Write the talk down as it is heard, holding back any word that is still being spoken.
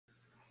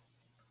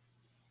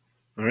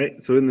All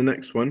right, so in the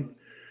next one,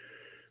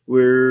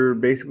 we're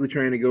basically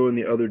trying to go in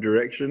the other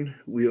direction.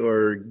 We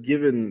are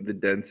given the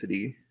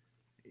density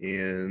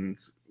and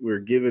we're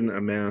given a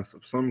mass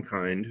of some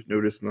kind.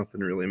 Notice nothing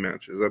really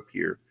matches up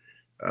here.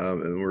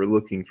 And we're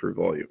looking for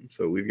volume.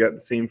 So we've got the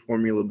same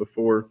formula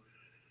before.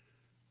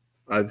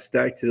 I've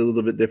stacked it a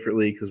little bit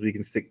differently because we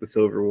can stick this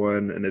over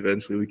one and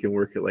eventually we can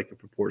work it like a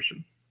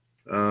proportion.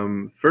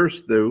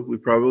 First, though, we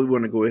probably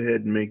want to go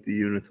ahead and make the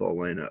units all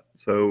line up.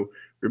 So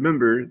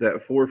remember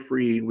that for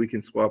free, we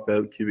can swap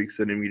out cubic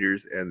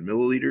centimeters and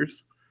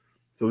milliliters.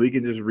 So we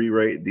can just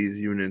rewrite these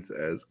units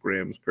as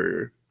grams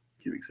per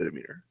cubic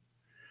centimeter.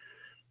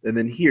 And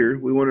then here,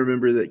 we want to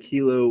remember that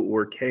kilo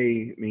or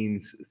K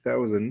means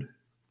 1,000.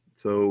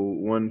 So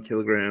 1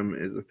 kilogram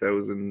is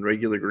 1,000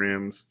 regular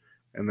grams,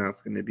 and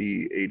that's going to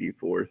be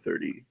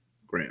 8430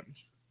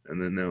 grams.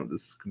 And then now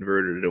this is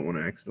converted, I don't want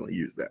to accidentally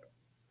use that.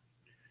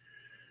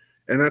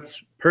 And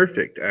that's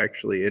perfect,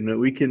 actually. And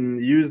we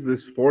can use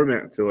this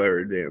format to our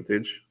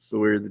advantage. So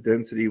where the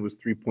density was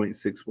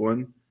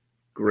 3.61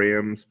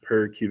 grams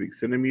per cubic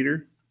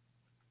centimeter,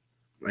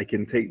 I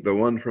can take the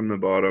one from the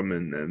bottom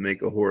and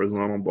make a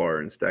horizontal bar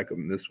and stack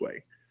them this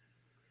way.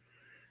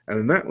 And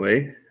then that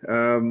way,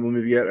 when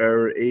we've got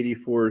our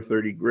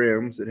 8430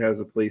 grams, it has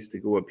a place to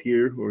go up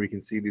here where we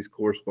can see these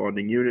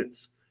corresponding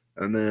units.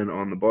 And then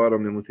on the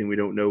bottom, the only thing we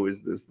don't know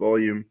is this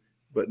volume.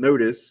 But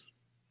notice,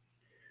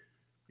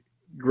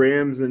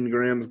 grams and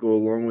grams go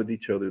along with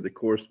each other. They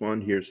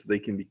correspond here, so they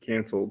can be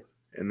canceled.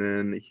 And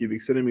then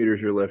cubic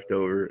centimeters are left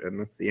over, and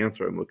that's the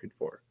answer I'm looking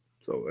for.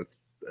 So that's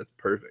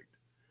perfect.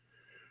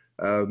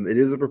 It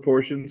is a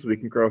proportion, so we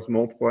can cross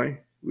multiply.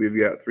 We've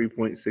got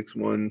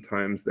 3.61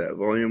 times that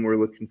volume we're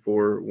looking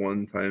for.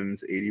 1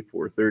 times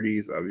 8430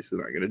 is obviously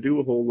not going to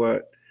do a whole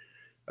lot.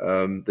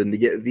 Then to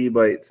get V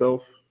by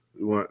itself,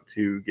 we want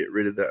to get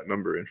rid of that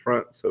number in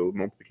front. So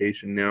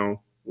multiplication now,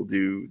 we'll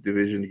do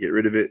division to get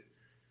rid of it.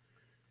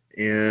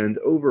 And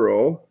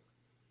overall,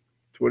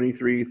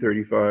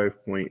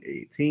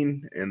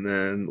 2335.18, and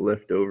then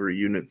leftover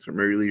units from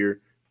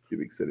earlier,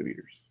 cubic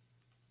centimeters.